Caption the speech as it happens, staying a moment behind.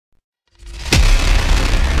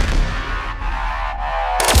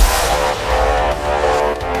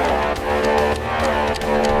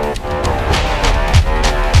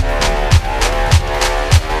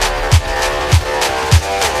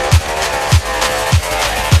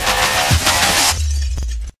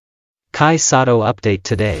Kai Sotoo Update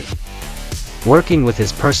Today. Working with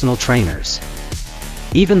his personal trainers.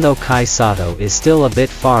 Even though Kai Sotoo is still a bit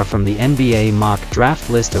far from the NBA mock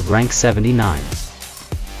draft list of rank 79,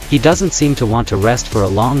 he doesn't seem to want to rest for a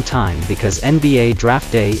long time because NBA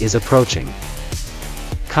draft day is approaching.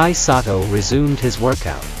 Kai Sotoo resumed his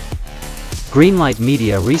workout. Greenlight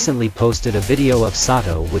Media recently posted a video of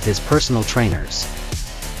Sotoo with his personal trainers.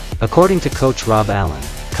 According to coach Rob Allen,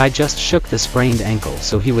 Kai just shook the sprained ankle,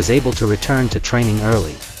 so he was able to return to training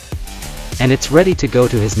early. And it's ready to go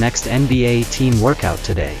to his next NBA team workout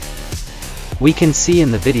today. We can see in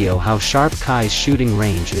the video how sharp Kai's shooting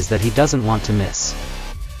range is that he doesn't want to miss.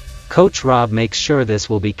 Coach Rob makes sure this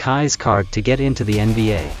will be Kai's card to get into the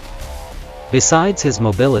NBA. Besides his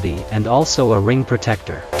mobility and also a ring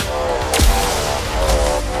protector.